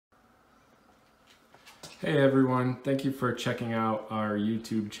Hey everyone, thank you for checking out our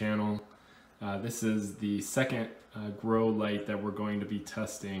YouTube channel. This is the second grow light that we're going to be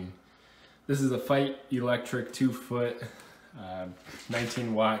testing. This is a Feit electric 2-foot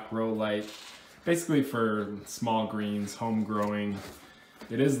 19 watt grow light, basically for small greens, home growing.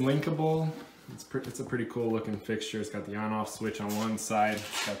 It is linkable. It's a pretty cool looking fixture. It's got the on-off switch on one side,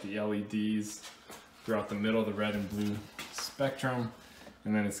 it's got the LEDs throughout the middle, the red and blue spectrum.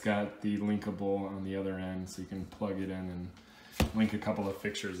 And then it's got the linkable on the other end, so you can plug it in and link a couple of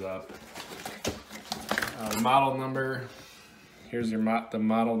fixtures up. Model number, here's your the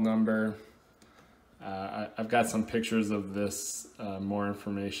model number. I've got some pictures of this, more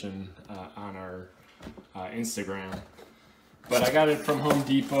information on our Instagram. But I got it from Home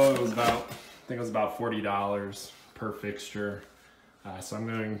Depot. It was about, I think it was about $40 per fixture. So I'm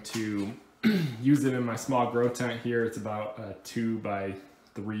going to use it in my small grow tent here. It's about a 2 by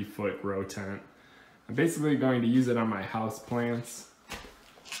 3 foot grow tent. I'm basically going to use it on my house plants.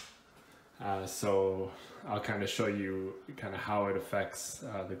 So I'll kind of show you kind of how it affects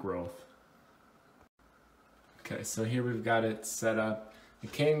the growth. Okay, so here we've got it set up.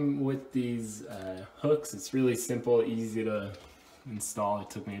 It came with these hooks. It's really simple, easy to install. It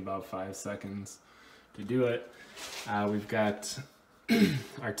took me about 5 seconds to do it. We've got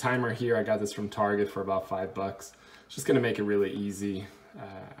our timer here. I got this from Target for about $5. It's just gonna make it really easy.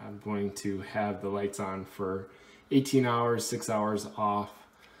 I'm going to have the lights on for 18 hours, 6 hours off,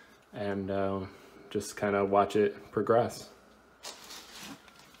 and just kind of watch it progress.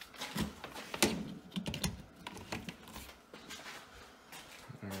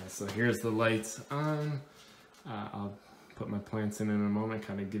 Alright, so here's the lights on. I'll put my plants in a moment,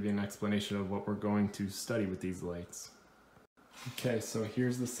 kind of give you an explanation of what we're going to study with these lights. Okay, so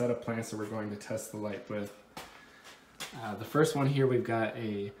here's the set of plants that we're going to test the light with. The first one here, we've got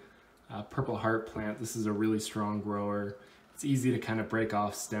a purple heart plant. This is a really strong grower. It's easy to kind of break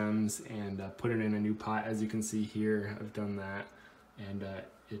off stems and put it in a new pot. As you can see here, I've done that, and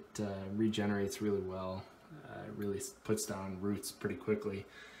it regenerates really well. It really puts down roots pretty quickly.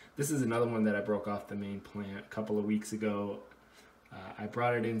 This is another one that I broke off the main plant a couple of weeks ago. I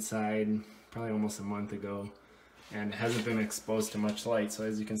brought it inside probably almost a month ago, and it hasn't been exposed to much light, so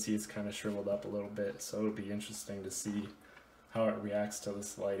as you can see, it's kind of shriveled up a little bit, so it'll be interesting to see how it reacts to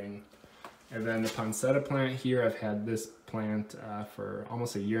this lighting. And then the poinsettia plant here, I've had this plant for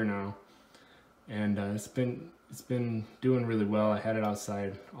almost a year now, and it's been doing really well. I had it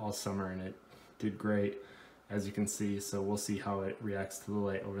outside all summer and it did great, as you can see, so we'll see how it reacts to the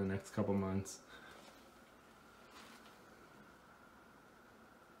light over the next couple months.